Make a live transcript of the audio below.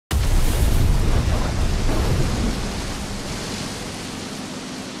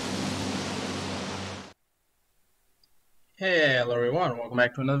Hey, hello everyone, welcome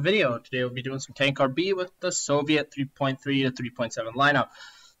back to another video. Today we'll be doing some Tank RB with the Soviet 3.3 to 3.7 lineup.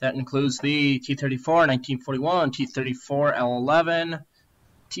 That includes the T-34 1941, T-34 L11,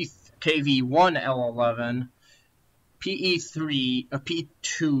 KV-1 L11, PE3,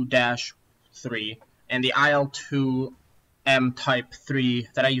 P2-3, and the IL-2M Type 3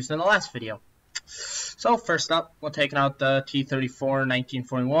 that I used in the last video. So first up, we're taking out the T-34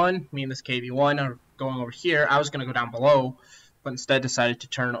 1941. Me and this KV-1 are going over here. I was going to go down below, but instead decided to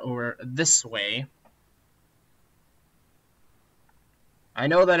turn over this way. I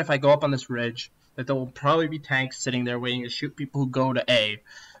know that if I go up on this ridge, that there will probably be tanks sitting there waiting to shoot people who go to A.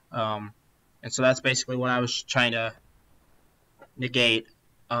 And so that's basically what I was trying to negate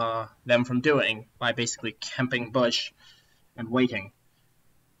them from doing by basically camping bush and waiting.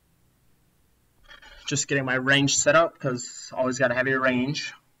 Just getting my range set up, because always got to have your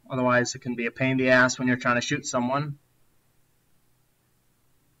range. Otherwise, it can be a pain in the ass when you're trying to shoot someone.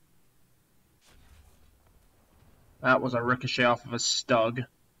 That was a ricochet off of a Stug.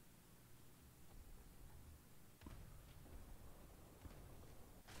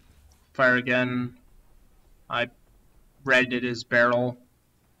 Fire again. I redded his barrel.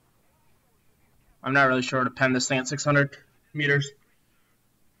 I'm not really sure to pen this thing at 600 meters.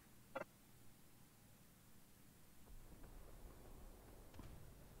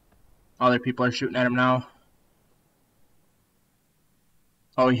 Other people are shooting at him now.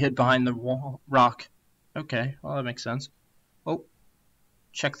 Oh, he hid behind the wall rock. Okay, well that makes sense. Oh,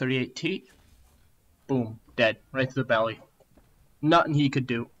 check 38T. Boom, dead, right to the belly. Nothing he could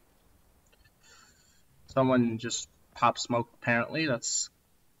do. Someone just popped smoke apparently. That's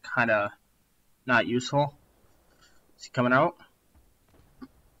kind of not useful. Is he coming out?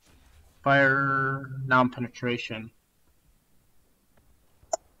 Fire non-penetration.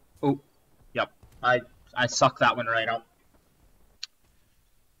 Oh. Yep, I sucked that one right up.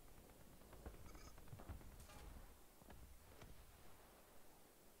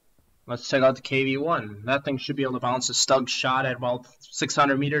 Let's check out the KV-1. That thing should be able to bounce a Stug shot at about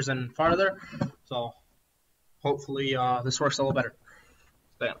 600 meters and farther. So hopefully this works a little better.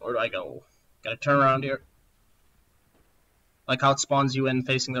 Then where do I go? Gotta turn around here. Like how it spawns you in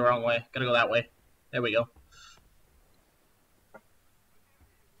facing the wrong way. Gotta go that way. There we go.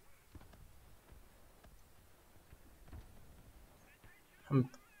 I'm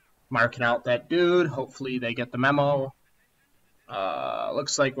marking out that dude. Hopefully they get the memo.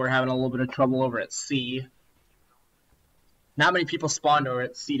 Looks like we're having a little bit of trouble over at C. Not many people spawned over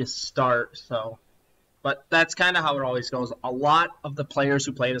at C to start, so. But that's kind of how it always goes. A lot of the players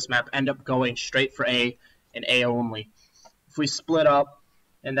who play this map end up going straight for A and A only. If we split up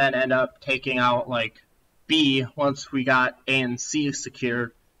and then end up taking out like B once we got A and C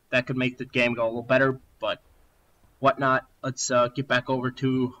secured, that could make the game go a little better, but whatnot. Let's get back over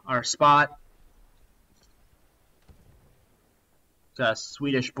to our spot. Got a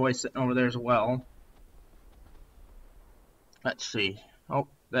Swedish boy sitting over there as well. Let's see. Oh,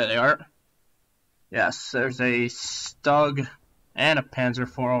 there they are. Yes, there's a Stug and a Panzer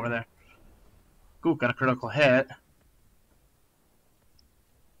IV over there. Ooh, got a critical hit.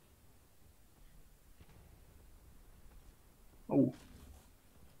 Oh,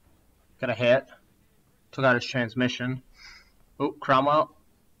 got a hit. Took out his transmission. Oh, Cromwell.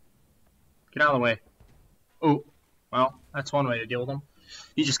 Get out of the way. Oh, well, that's one way to deal with him.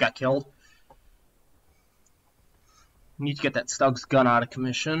 He just got killed. Need to get that Stug's gun out of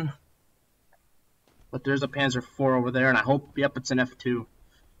commission. But there's a Panzer IV over there, and I hope, yep, it's an F2.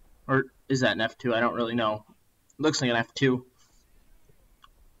 Or is that an F2? I don't really know. Looks like an F2.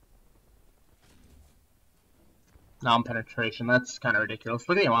 Non-penetration, that's kind of ridiculous.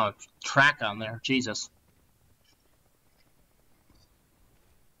 Look at the amount of track on there. Jesus.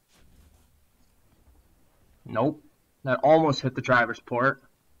 Nope. That almost hit the driver's port.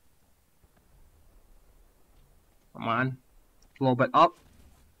 Come on. A little bit up.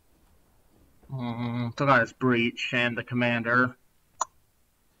 Took out his breach and the commander.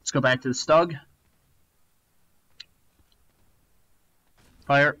 Let's go back to the Stug.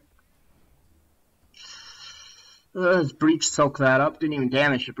 Fire. His breach soaked that up. Didn't even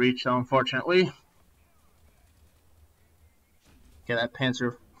damage the breach, though, unfortunately. Okay, that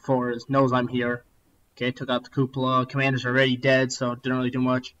Panzer IV knows I'm here. Okay, took out the cupola. Commander's already dead, so didn't really do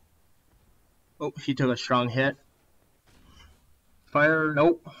much. Oh, he took a strong hit. Fire,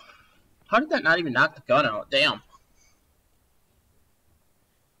 nope. How did that not even knock the gun out? Damn.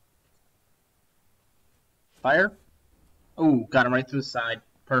 Fire. Oh, got him right through the side.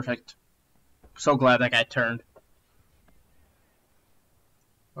 Perfect. So glad that guy turned.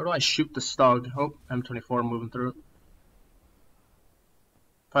 Where do I shoot the Stug? Oh, M24 moving through.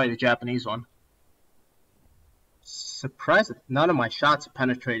 Probably the Japanese one. Surprised none of my shots have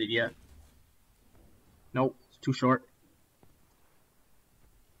penetrated yet. Nope, it's too short.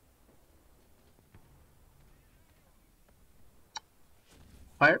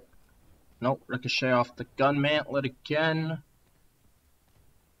 Fire. Nope, ricochet off the gun mantlet again.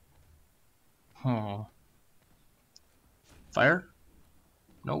 Fire.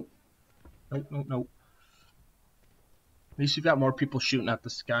 Nope. Nope. At least you've got more people shooting at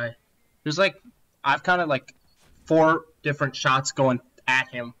this guy. There's like, I've kind of like 4 different shots going at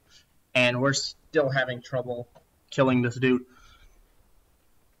him, and we're still having trouble killing this dude.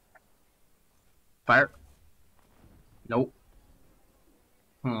 Fire. Nope.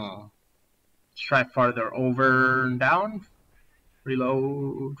 Let's try farther over and down.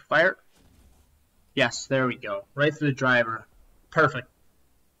 Reload. Fire. Yes, there we go. Right through the driver. Perfect.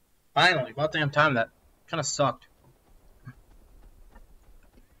 Finally, about damn time. That kind of sucked.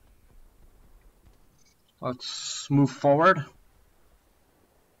 Let's move forward.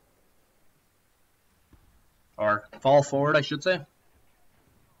 Or fall forward, I should say.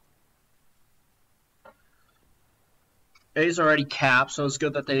 A's already capped, so it's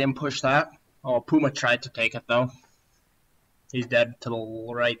good that they didn't push that. Oh, Puma tried to take it, though. He's dead to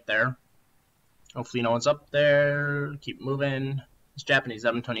the right there. Hopefully no one's up there. Keep moving. It's Japanese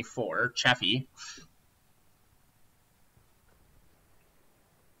 724. Chaffee.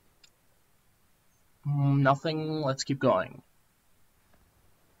 Nothing. Let's keep going.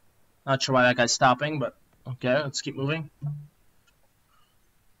 Not sure why that guy's stopping, but okay, let's keep moving.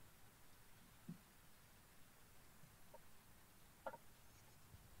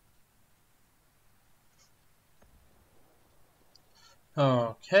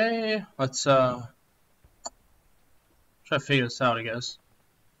 Okay, let's try to figure this out, I guess.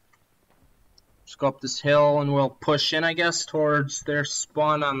 Just go up this hill and we'll push in, I guess, towards their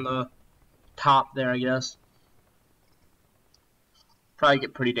spawn on the top there, I guess. Probably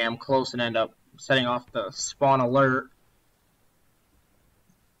get pretty damn close and end up setting off the spawn alert.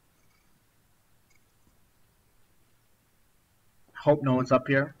 Hope no one's up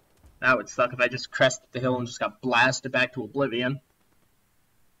here. That would suck if I just crested the hill and just got blasted back to oblivion.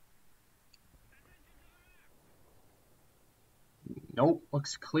 Nope,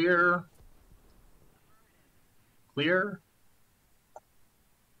 looks clear. Clear.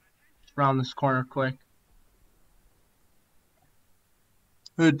 Just round this corner quick.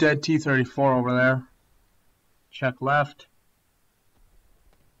 A dead T-34 over there. Check left.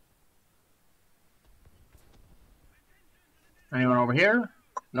 Anyone over here?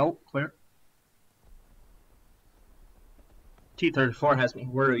 Nope, clear. T-34 has me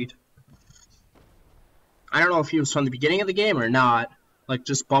worried. I don't know if he was from the beginning of the game or not. Like,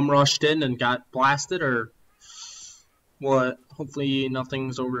 just bum rushed in and got blasted, or what? Hopefully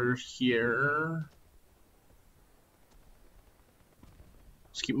nothing's over here.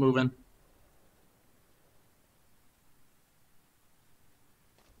 Just keep moving.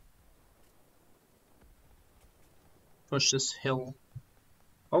 Push this hill.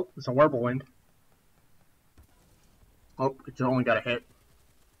 Oh, it's a whirlwind. Oh, it only got a hit.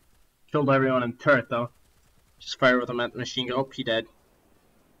 Killed everyone in the turret, though. Just fire with him at the machine gun. Oh, he dead.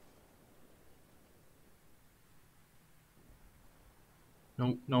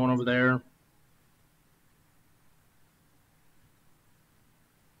 Nope, no one over there.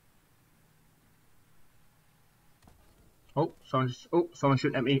 Oh, someone's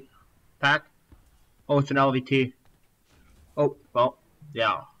shooting at me. Pack. Oh, it's an LVT. Oh, well,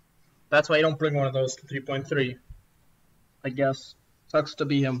 yeah. That's why you don't bring one of those to 3.3. I guess. Sucks to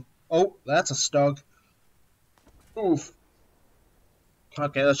be him. Oh, that's a Stug. Oof.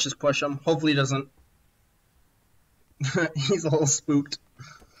 Okay, let's just push him. Hopefully he doesn't. He's a little spooked.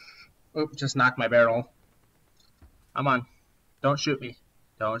 Oop, just knocked my barrel. Come on. Don't shoot me.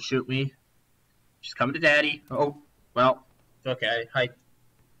 Don't shoot me. Just come to daddy. Oh, well. Okay,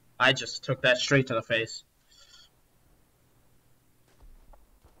 I just took that straight to the face.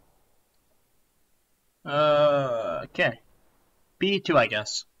 Okay. B2, I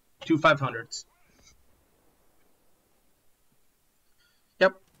guess. 2 500s.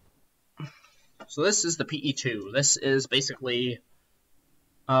 Yep. So this is the PE2. This is basically,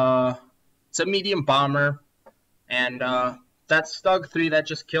 it's a medium bomber, and that Stug 3 that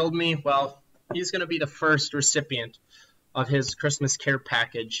just killed me, well, he's going to be the first recipient of his Christmas care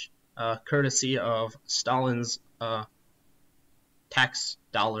package, courtesy of Stalin's tax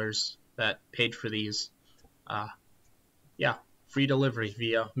dollars that paid for these. Yeah, free delivery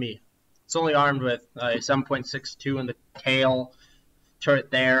via me. It's only armed with a 7.62 in the tail,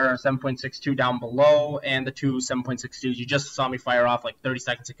 turret there, 7.62 down below, and the two 7.62s you just saw me fire off like 30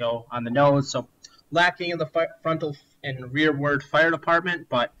 seconds ago on the nose. So lacking in the frontal and rearward fire department,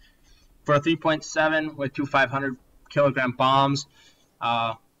 but for a 3.7 with two 500 kilogram bombs,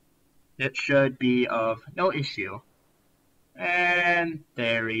 it should be of no issue. And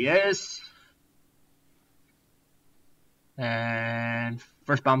there he is. And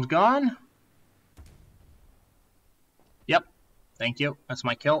first bomb's gone. Yep. Thank you. That's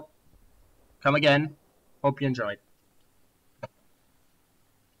my kill. Come again. Hope you enjoyed.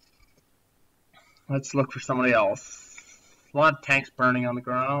 Let's look for somebody else. A lot of tanks burning on the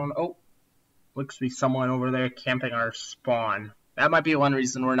ground. Oh, looks to be someone over there camping our spawn. That might be one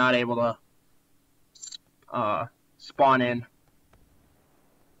reason we're not able to spawn in.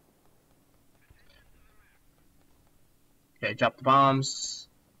 Okay, drop the bombs.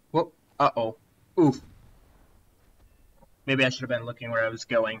 Whoop. Uh-oh. Oof. Maybe I should have been looking where I was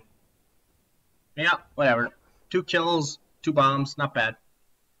going. Yeah, whatever. 2 kills, 2 bombs, not bad.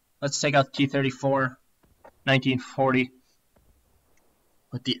 Let's take out the T-34, 1940,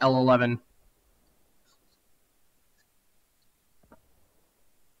 with the L-11.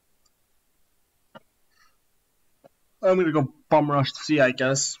 I'm gonna go bum rush C, I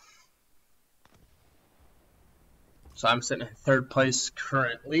guess. So I'm sitting in 3rd place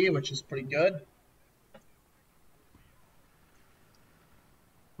currently, which is pretty good.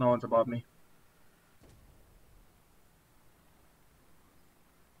 No one's above me.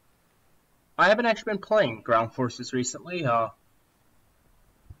 I haven't actually been playing ground forces recently.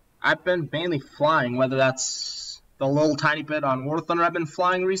 I've been mainly flying, whether that's the little tiny bit on War Thunder I've been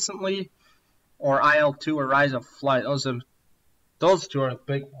flying recently, or IL-2 or Rise of Flight. Those two are the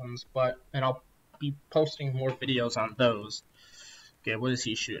big ones, and I'll be posting more videos on those. Okay, what is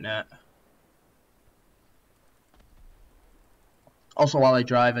he shooting at? Also, while I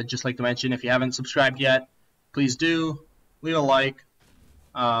drive, I'd just like to mention, if you haven't subscribed yet, please do. Leave a like.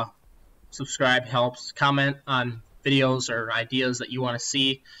 Subscribe helps. Comment on videos or ideas that you want to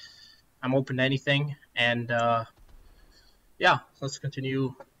see. I'm open to anything. And, yeah, let's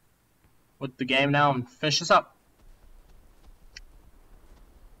continue with the game now and finish this up.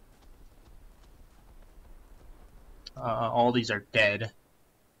 All these are dead.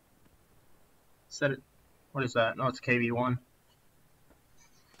 What is that? No, it's KV-1.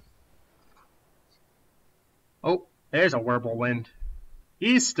 Oh, there's a Whirlwind.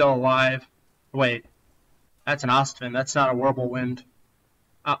 He's still alive. Wait, that's an Ostman. That's not a Whirlwind.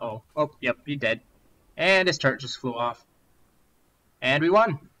 Uh-oh. Oh, yep, he dead. And his turret just flew off. And we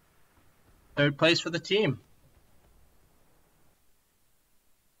won. 3rd place for the team.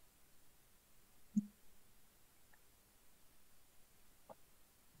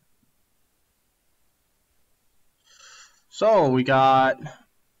 So we got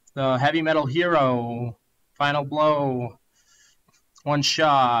the Heavy Metal Hero, Final Blow, One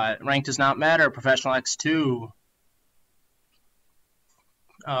Shot, Rank Does Not Matter, Professional X2,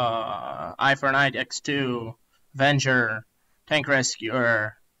 Eye for an Eye X2, Avenger, Tank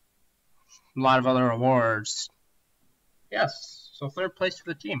Rescuer, a lot of other awards. Yes, so 3rd place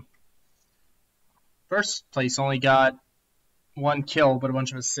for the team. 1st place only got 1 kill, but a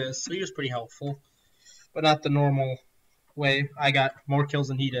bunch of assists, so he was pretty helpful. But not the normal way. I got more kills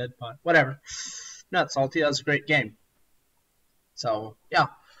than he did, but whatever. Not salty, that was a great game. So, yeah.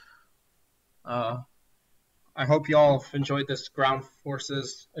 I hope you all enjoyed this Ground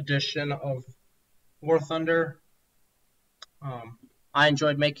Forces edition of War Thunder. I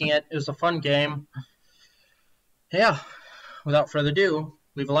enjoyed making it. It was a fun game. Yeah, without further ado,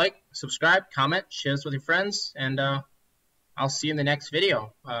 leave a like, subscribe, comment, share this with your friends, and I'll see you in the next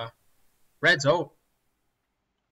video. Reds out.